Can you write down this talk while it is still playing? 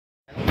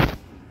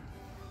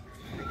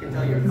can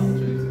tell your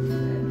culture.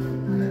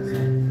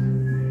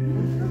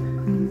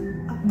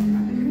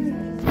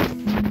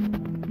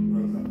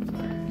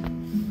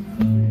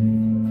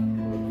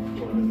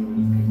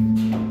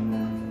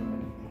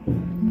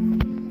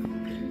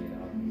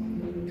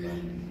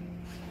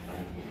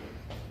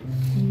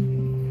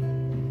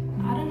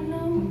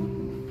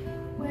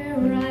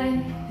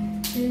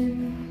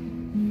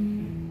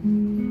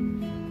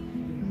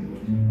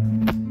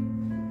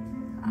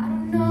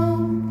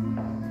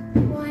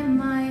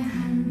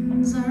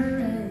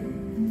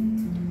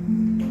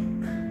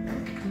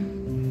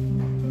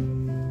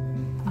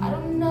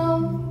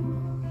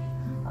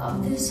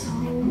 Of this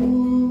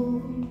whole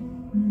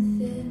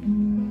thing,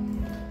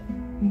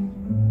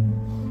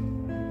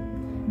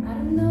 I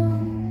don't know,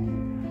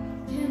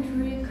 can't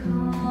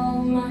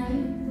recall my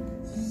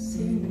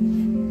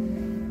sins.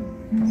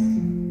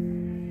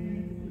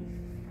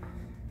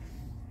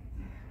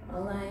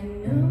 All I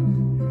know,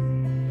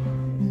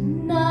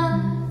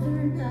 another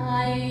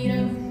night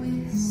of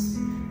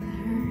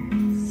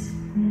whispers.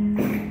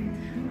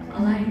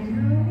 All I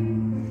know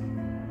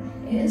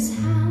is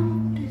how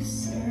to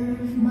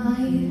serve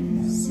my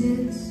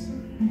sisters.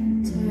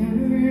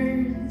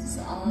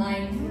 All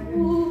I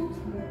know,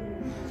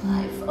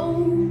 I've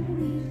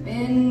only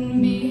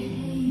been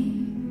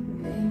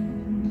behaving.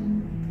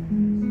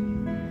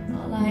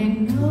 All I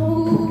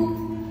know,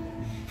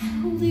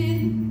 how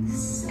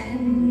this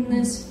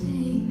endless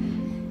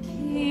faking.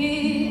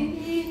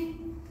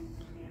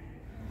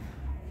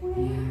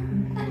 Where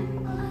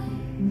am I?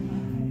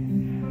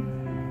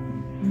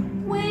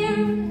 Where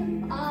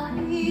am I?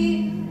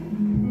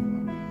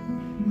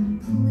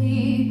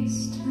 Please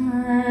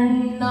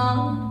turn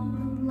on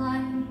the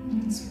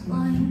lights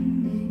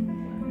blinding.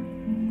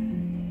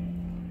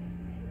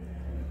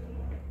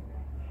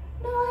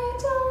 No, I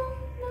don't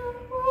know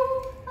who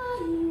I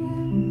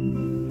am.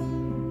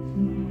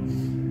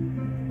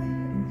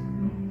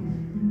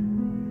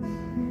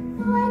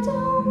 No, I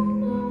don't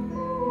know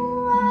who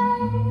I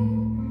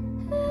am.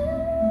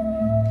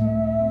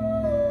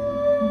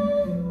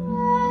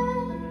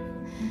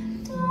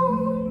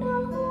 Don't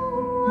know who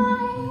I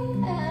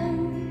am.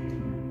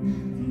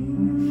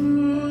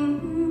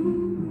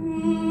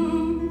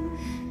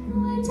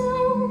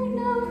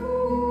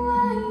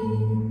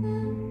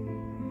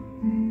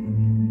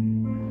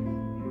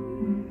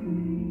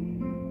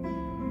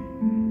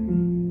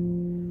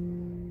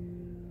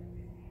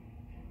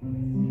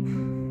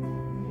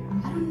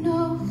 I don't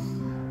know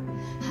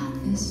how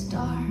this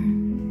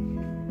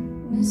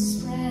darkness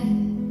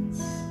spreads.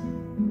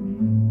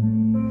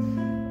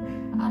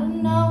 I don't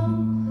know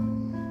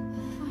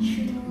if I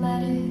should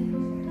let it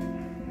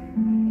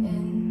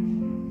in.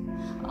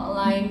 All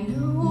I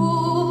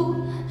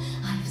know,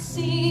 I've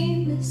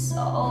seen this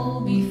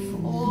all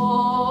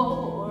before.